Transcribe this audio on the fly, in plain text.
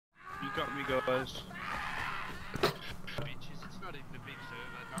got me, guys.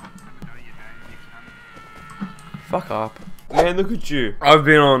 Fuck up. Man, look at you. I've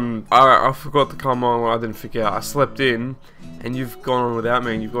been on... I forgot to come on when I didn't forget. I slept in, and you've gone on without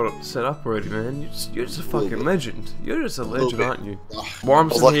me, and you've got it set up already, man. You're just a fucking legend. You're just a legend, aren't you? While I'm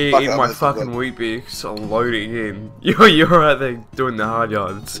sitting here eating my fucking wheat bix, I'm loading in. You're out there doing the hard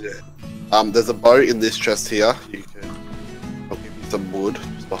yards. Yeah. There's a boat in this chest here. I'll give you some wood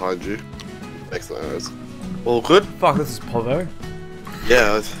just behind you. Excellent arrows. All good? Fuck, this is Povo.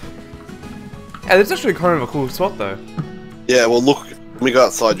 Yeah. Yeah, this is actually kind of a cool spot, though. Yeah, well look, when we go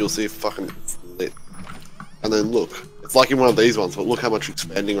outside you'll see fucking it's lit. And then look, it's like in one of these ones, but look how much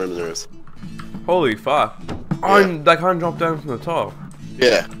expanding room there is. Holy fuck. Yeah. They can't drop down from the top.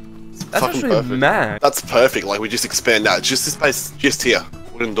 Yeah. That's actually perfect. Mad. That's perfect, like we just expand out. It's just this space, just here.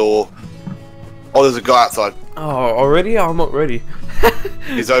 Wooden door. Oh, there's a guy outside. Oh, already? I'm not ready.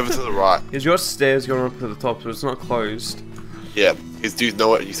 He's over to the right. He's got stairs going up to the top, so it's not closed. Yeah, his dude know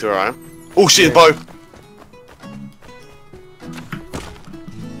what you see where I am? Oh shit, yeah. Bow!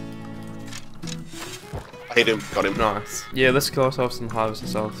 I hit him, got him. Nice. Yeah, let's kill ourselves and harvest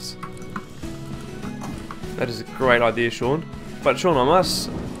ourselves. That is a great idea, Sean. But Sean, I must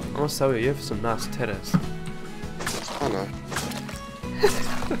tell you, you have some nice tetas. I know.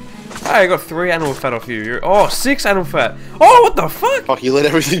 Hey, I got 3 animal fat off you. Oh, 6 animal fat. Oh, what the fuck? Fuck, you let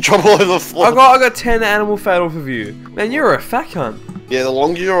everything drop all over the floor. I got 10 animal fat off of you. Man, you're a fat cunt. Yeah, the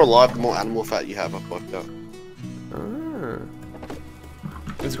longer you're alive, the more animal fat you have. I've worked out. Ah.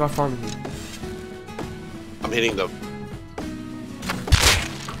 There's a guy farming here. I'm hitting them.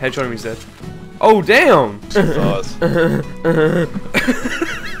 Headshot him, he's dead. Oh, damn!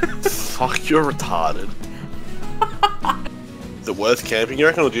 Fuck, you're retarded. Is it worth camping, you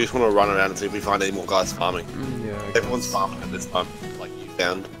reckon, or do you just want to run around and see if we find any more guys farming? Yeah, everyone's farming at this time, like you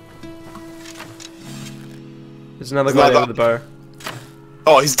found. There's another guy there with the bow.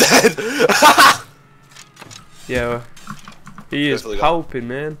 Oh, he's dead! Yeah, he is pulping,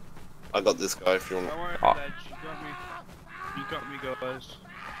 man. I got this guy if you want. Don't worry, Dad, you got me, guys.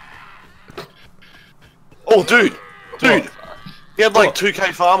 Oh, dude! Dude! He had like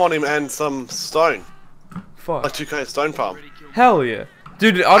 2k farm on him and some stone. Fuck. Like 2k stone farm. Hell yeah.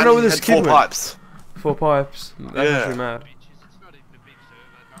 Dude, I don't know where this kid went. 4 pipes. 4 pipes. That's actually mad.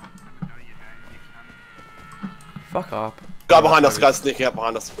 Fuck up. Guy behind us, guy's sneaking up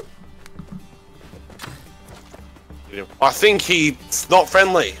behind us. I think he's not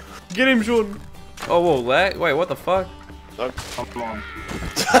friendly. Get him, Jordan. Oh, whoa, lag? Wait, what the fuck? Nope. Come on.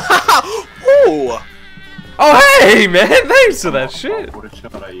 Ooh. Oh, hey, man, thanks for that shit. What a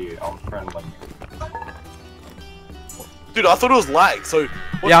shot at you, I'm friendly. Dude, I thought it was lag, so...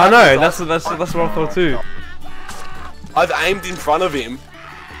 Yeah, I know, that's what I thought too. I've aimed in front of him.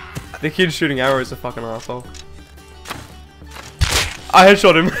 The kid shooting arrows is a fucking asshole. I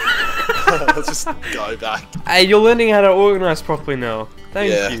headshot him. Let's just go back. Hey, you're learning how to organize properly now.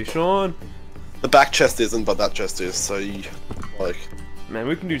 Thank you, Sean. The back chest isn't, but that chest is, so you... like... Man,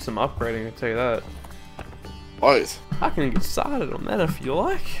 we can do some upgrading, I'll tell you that. Both. I can get started on that if you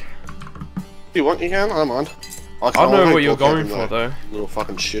like. If you want, you can, I don't mind. I don't know what you're going for, though. Little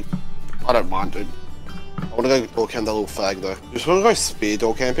fucking shit. I don't mind, dude. I want to go door camp that little fag, though. You just want to go spear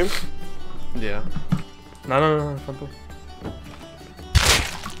door camp him? Yeah. No, front door.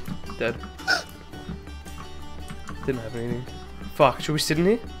 Dead. Didn't have anything. Fuck, should we sit in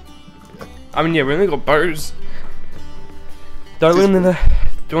here? Yeah. I mean, yeah, we only got bows. Don't live in the...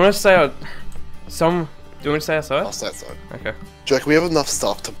 Do you want to stay out... Do you want to stay outside? I'll stay outside. Okay. Do you reckon we have enough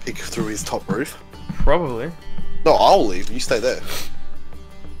stuff to pick through his top roof? Probably. No, I'll leave. You stay there.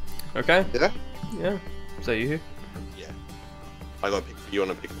 Okay. Yeah? Yeah. Is that you here? Yeah. I got a pick for you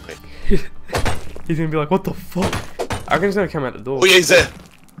and a pick for me. He's gonna be like, what the fuck? I reckon he's gonna come out the door. Oh yeah, he's there!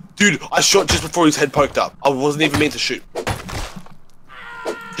 Dude, I shot just before his head poked up. I wasn't even meant to shoot.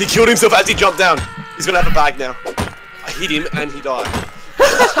 He killed himself as he jumped down. He's gonna have a bag now. I hit him and he died.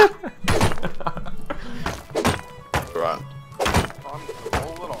 Alright.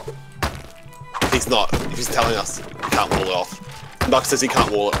 He's not. If he's telling us, he can't wall it off. Nuck says he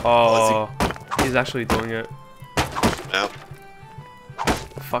can't wall it. Oh, he's actually doing it. Now.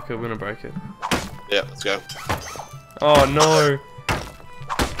 Fuck it, we're gonna break it. Yeah, let's go. Oh no.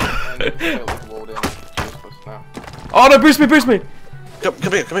 Oh no, boost me! Come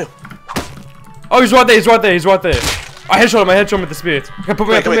here. Oh, he's right there. I headshot him with the spear. Okay, put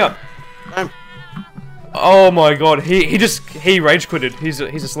me out. Oh my god, he rage quitted. He's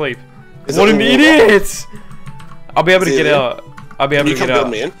asleep. What an idiot! I'll be able to get out. Can you come build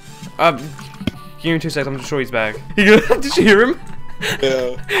me in? Give me 2 seconds, I'm just sure he's back. Did you hear him?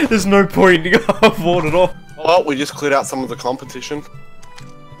 Yeah. There's no point. You gotta avoid it off. Oh, we just cleared out some of the competition.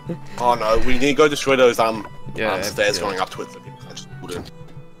 Oh no, we need to go destroy those stairs yeah. going up to it. So people can just put in.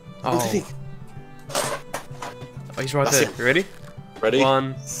 Oh. Oh, he's right That's there. it. You ready? Ready?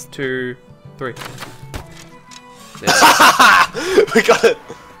 1, 2, 3. We got it.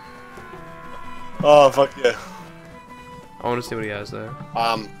 Oh fuck yeah. I want to see what he has there.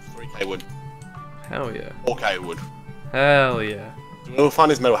 3k wood. Hell yeah. 4k wood. Hell yeah. We'll find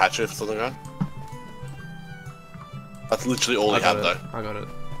his metal hatchet or something, right? That's literally all we have though. I got it.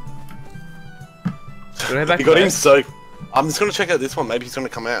 Should I head back He got back? him so... I'm just gonna check out this one, maybe he's gonna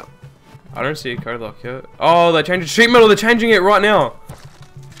come out. I don't see a code lock yet. Oh, they changed sheet metal, they're changing it right now!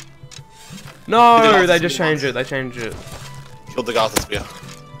 No, they just changed it, they changed it. Killed the guy with the spear.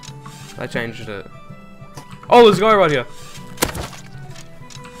 They changed it. Oh, there's a guy right here.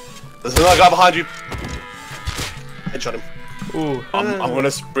 There's another guy behind you. Headshot him. Ooh. I'm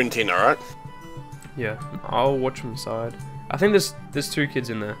gonna sprint in, alright? Yeah, I'll watch from the side. I think there's 2 kids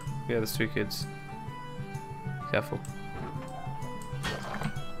in there. Yeah, there's 2 kids. Careful.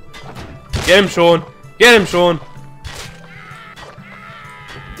 Get him, Sean! Get him, Sean!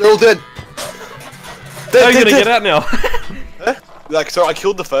 They're all dead! How are you gonna get out now? Like, so I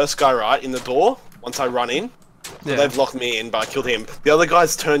killed the first guy, right, in the door, once I run in. Yeah. They've locked me in, but I killed him. The other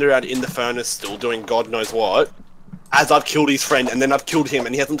guy's turned around in the furnace still, doing God knows what. As I've killed his friend, and then I've killed him,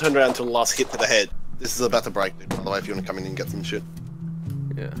 and he hasn't turned around until the last hit to the head. This is about to break, dude, by the way, if you want to come in and get some shit.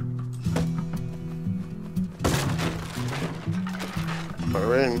 Yeah.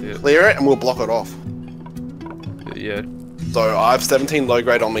 We're in. Yeah. Clear it, and we'll block it off. Yeah. So I have 17 low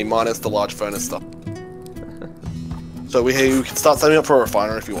grade on me, minus the large furnace stuff. So we can start setting up for a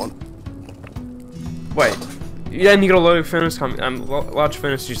refiner if you want. Wait. Yeah, and you got a low furnace coming. Large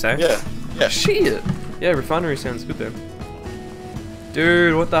furnace, you say? Yeah. Yeah. Shit. Yeah, refinery sounds good then.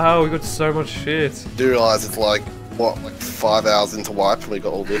 Dude, what the hell? We got so much shit. Do you realise it's like, what, like 5 hours into wipe and we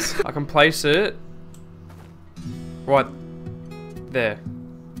got all this? I can place it right there.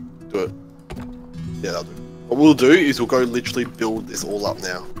 Do it. Yeah, that'll do. What we'll do is we'll go literally build this all up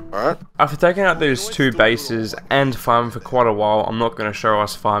now. Alright? After taking out those 2 bases and farming for quite a while, I'm not going to show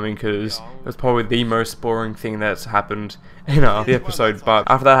us farming because it was probably the most boring thing that's happened in the episode.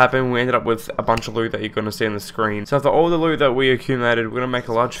 But after that happened, we ended up with a bunch of loot that you're going to see on the screen. So after all the loot that we accumulated, we're going to make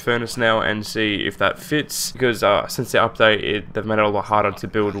a large furnace now and see if that fits. Because since the update, they've made it a lot harder to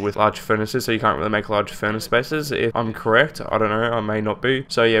build with large furnaces, so you can't really make large furnace bases. If I'm correct, I don't know, I may not be.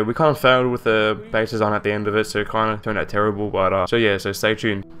 So yeah, we kind of failed with the base design at the end of it, so it kind of turned out terrible. But so yeah, so stay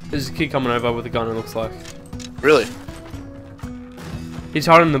tuned. There's a kid coming over with a gun, it looks like. Really? He's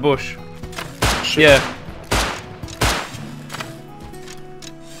hiding in the bush. Shit. Yeah.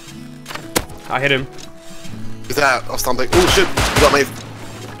 I hit him. Is that or something? Oh shit, you got me.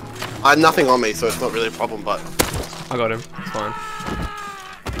 I had nothing on me, so it's not really a problem, but... I got him. It's fine.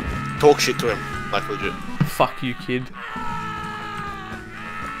 Talk shit to him, like legit. Fuck you, kid.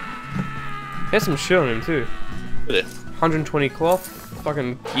 He has some shit on him, too. Really? 120 cloth.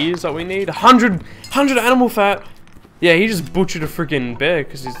 Fucking gears that we need. 100 animal fat. Yeah, he just butchered a freaking bear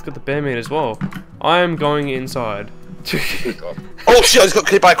because he's got the bear meat as well. I am going inside. Oh shit, I just got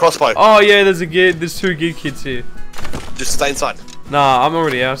hit by a crossbow. Oh yeah, there's 2 gear kids here. Just stay inside. Nah, I'm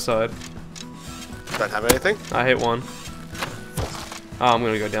already outside. Don't have anything? I hit one. Oh, I'm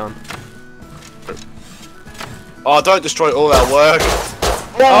gonna go down. Oh, don't destroy all our work.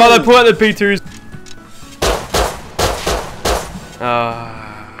 Oh, they put out the P2s.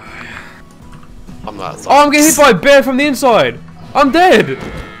 I'm not outside. Oh, I'm getting hit by a bear from the inside. I'm dead.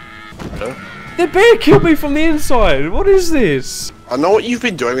 Yeah. The bear killed me from the inside. What is this? I know what you've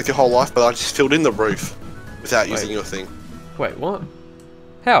been doing with your whole life, but I just filled in the roof without using your thing. Wait, what?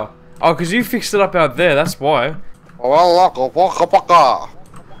 How? Oh, because you fixed it up out there, that's why.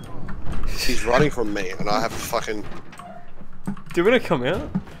 He's running from me, and I have a fucking... Do we want to come out?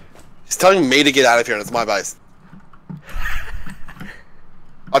 He's telling me to get out of here, and it's my base.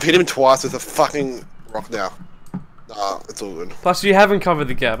 I've hit him twice with a fucking rock now. Nah, it's all good. Plus, you haven't covered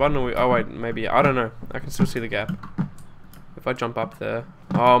the gap. I don't know. Oh, wait, maybe. I don't know. I can still see the gap. If I jump up there.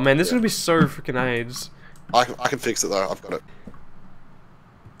 Oh, man, this is going to be so freaking AIDS. I can fix it, though. I've got it.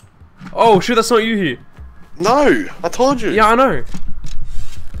 Oh, shit, that's not you here. No! I told you! Yeah, I know.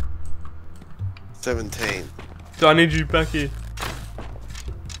 17. So I need you back here.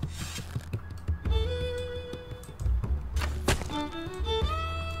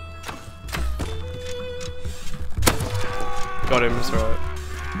 Got him, that's right.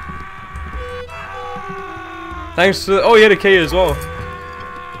 Thanks to... Oh, he had a key as well.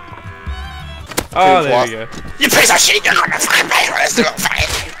 Oh, there we go. You piece of shit, you're not gonna fucking pay for this,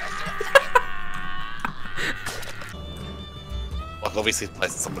 fucking. Like, obviously,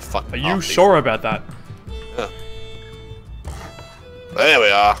 placing something fucking. Are you sure about that? Yeah. There we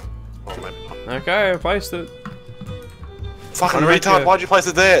are. Oh, maybe not. Okay, I placed it. Fucking retard, why'd you place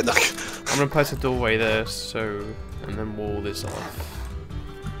it there? I'm gonna place a doorway there, so. And then wall this off.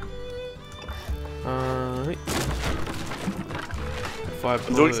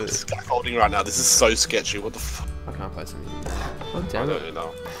 I'm doing some scaffolding right now. This is so sketchy. What the fuck? I can't place anything. Oh, damn it. I don't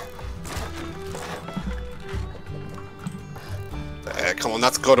know. Come on,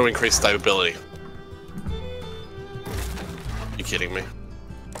 that's got to increase stability. You kidding me?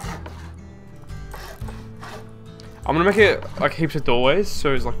 I'm gonna make it like heaps of doorways,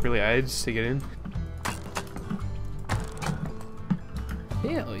 so it's like really aids to get in.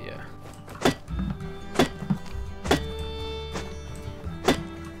 Hell yeah.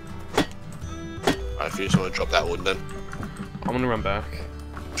 Alright, if you just want to drop that wood then. I'm gonna run back.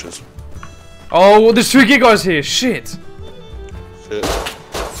 Cheers. Oh, well, there's 2 gear guys here. Shit. Shit.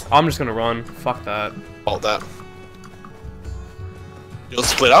 I'm just gonna run. Fuck that. Hold that. You'll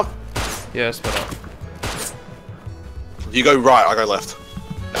split up? Yeah, split up. You go right, I go left.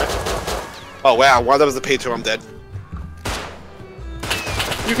 Oh wow, while that was a P2, I'm dead.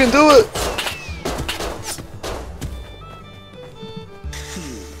 You can do it!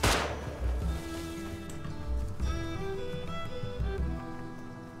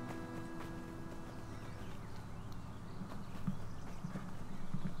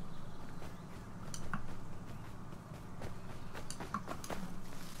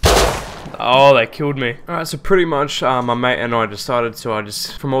 Oh, they killed me. Alright, so pretty much my mate and I decided to,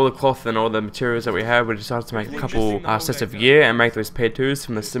 from all the cloth and all the materials that we had, we decided to make a couple sets of gear and make those P2s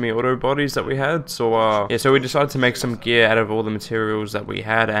from the semi-auto bodies that we had. So yeah, so we decided to make some gear out of all the materials that we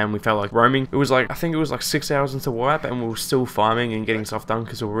had, and we felt like roaming. It was like, I think it was like 6 hours into wipe, and we were still farming and getting stuff done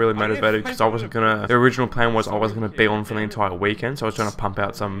because we were really motivated, because I wasn't gonna, the original plan was I wasn't gonna be on for the entire weekend, so I was trying to pump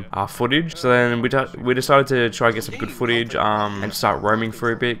out some footage. So then we decided to try and get some good footage and start roaming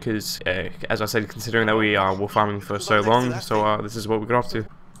for a bit, because as I said, considering that we were farming for so long, so this is what we got up to.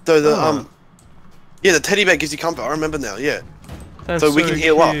 So the yeah, the teddy bear gives you comfort. I remember now. Yeah. That's so we can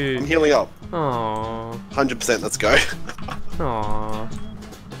heal up. cute. I'm healing up. Aww. 100%. Let's go. Aww.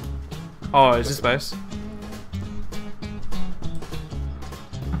 Oh, is this base?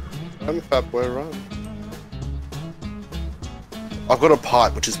 Run, fat boy, run. I've got a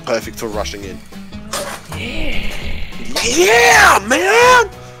pipe, which is perfect for rushing in. Yeah, man.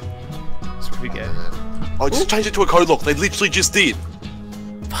 We get. I just changed it to a code lock. They literally just did.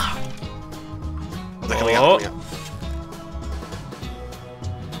 Fuck. Oh, they're coming out.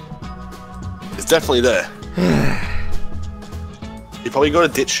 It's definitely there. You probably got to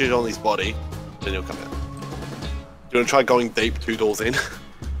ditch shit on his body, then he'll come out. You want to try going deep 2 doors in?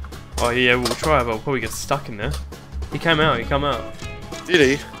 Oh yeah, we'll try, but we'll probably get stuck in there. He came out. He came out. Did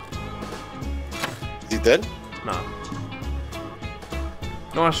he? Is he dead? Nah.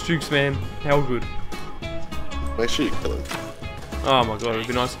 Nice jukes, man. How good. Make sure you kill him. Oh my god, it'd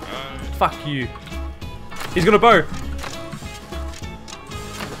be nice. Fuck you. He's got a bow.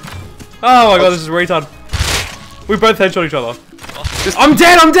 Oh my god, this is a retard. We both headshot each other. I'm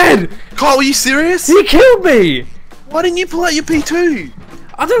dead, I'm dead! Kyle, are you serious? He killed me! Why didn't you pull out your P2?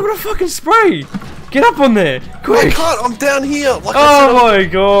 I don't want to fucking spray! Get up on there! Quick! I can't, I'm down here! Like Oh my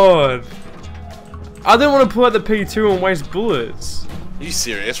god! I don't want to pull out the P2 and waste bullets. Are you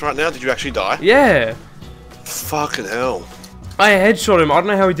serious right now? Did you actually die? Yeah. Fucking hell. I headshot him. I don't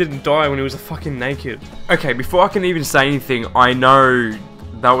know how he didn't die when he was fucking naked. Okay, before I can even say anything, I know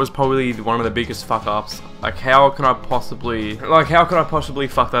that was probably one of the biggest fuck ups. Like, how can I possibly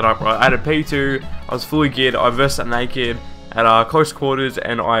fuck that up, right? I had a P2, I was fully geared, I versed that naked at close quarters,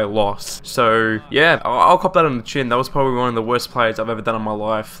 and I lost. So yeah, I'll cop that on the chin. That was probably one of the worst plays I've ever done in my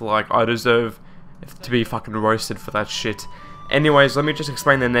life. Like, I deserve to be fucking roasted for that shit. Anyways, let me just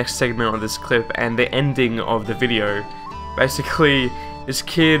explain the next segment of this clip and the ending of the video. Basically, this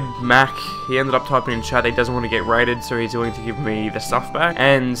kid, Mac, he ended up typing in chat that he doesn't want to get raided, so he's willing to give me the stuff back.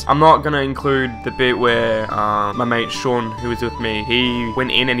 And I'm not going to include the bit where my mate Sean, who was with me, he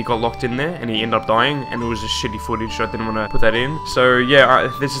went in and he got locked in there and he ended up dying, and it was just shitty footage, so I didn't want to put that in. So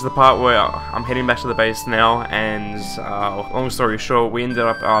yeah, this is the part where I'm heading back to the base now, and long story short, we ended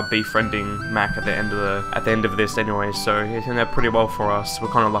up befriending Mac at the end of this anyway, so it turned out pretty well for us. We're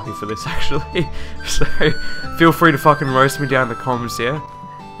kind of lucky for this actually. So feel free to fucking roast me down in the comments, yeah?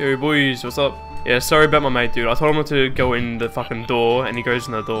 Yo boys, what's up? Yeah, sorry about my mate, dude. I told him not to go in the fucking door, and he goes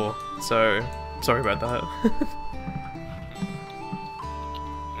in the door. So, sorry about that.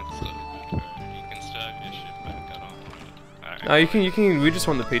 You can. We just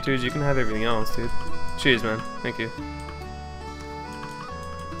want the P2s. You can have everything else, dude. Cheers, man. Thank you.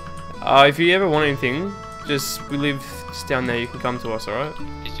 If you ever want anything, we live just down there. You can come to us, alright?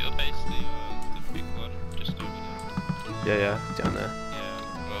 Is your base the big one just over there? Yeah, down there. Yeah.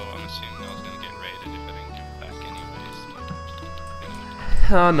 Well, I'm assuming I was gonna get raided if I didn't give it back anyways.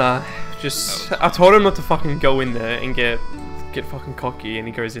 So, Oh no, just I told him not to fucking go in there and get fucking cocky, and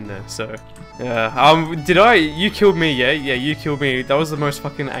he goes in there. So yeah. Did I? You killed me, yeah? Yeah, you killed me. That was the most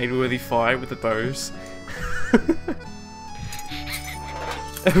fucking aid-worthy fight with the bows.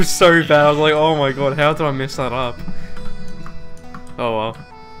 It was so bad. I was like, oh my god, how did I mess that up? Oh well.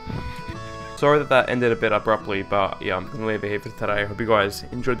 Sorry that ended a bit abruptly, but yeah, I'm gonna leave it here for today. I hope you guys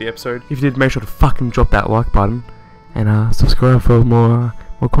enjoyed the episode. If you did, make sure to fucking drop that like button and subscribe for more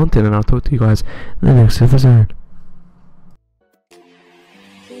content, and I'll talk to you guys in the next episode.